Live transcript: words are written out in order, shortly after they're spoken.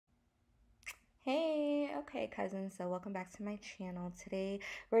Okay, cousins, so welcome back to my channel. Today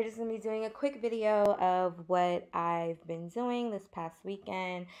we're just gonna be doing a quick video of what I've been doing this past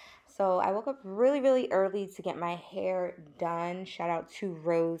weekend. So I woke up really early to get my hair done. Shout out to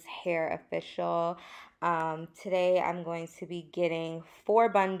RoseHair official. Today I'm going to be getting 4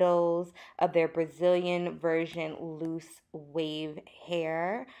 bundles of their Brazilian version loose wave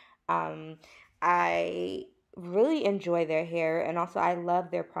hair. I really enjoy their hair, and also I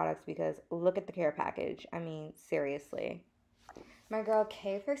love their products because look at the care package. I mean, seriously. My girl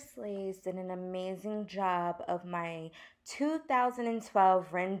K for Slays did an amazing job of my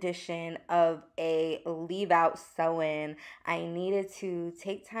 2012 rendition of a leave out sew-in. I needed to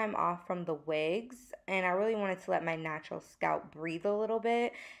take time off from the wigs, and I really wanted to let my natural scalp breathe a little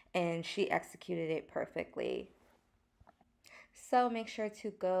bit, and she executed it perfectly. So make sure to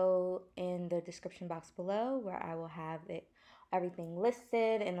go in the description box below where I will have everything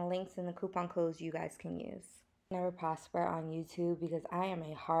listed and the links and the coupon codes you guys can use. Never prosper on YouTube because I am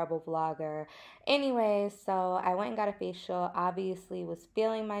a horrible vlogger. Anyway, so I went and got a facial. Obviously was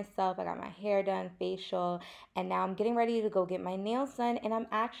feeling myself. I got my hair done, facial, and now I'm getting ready to go get my nails done, and I'm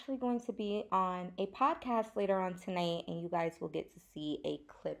actually going to be on a podcast later on tonight, and you guys will get to see a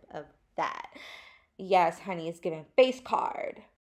clip of that. Yes, honey, it's giving face card.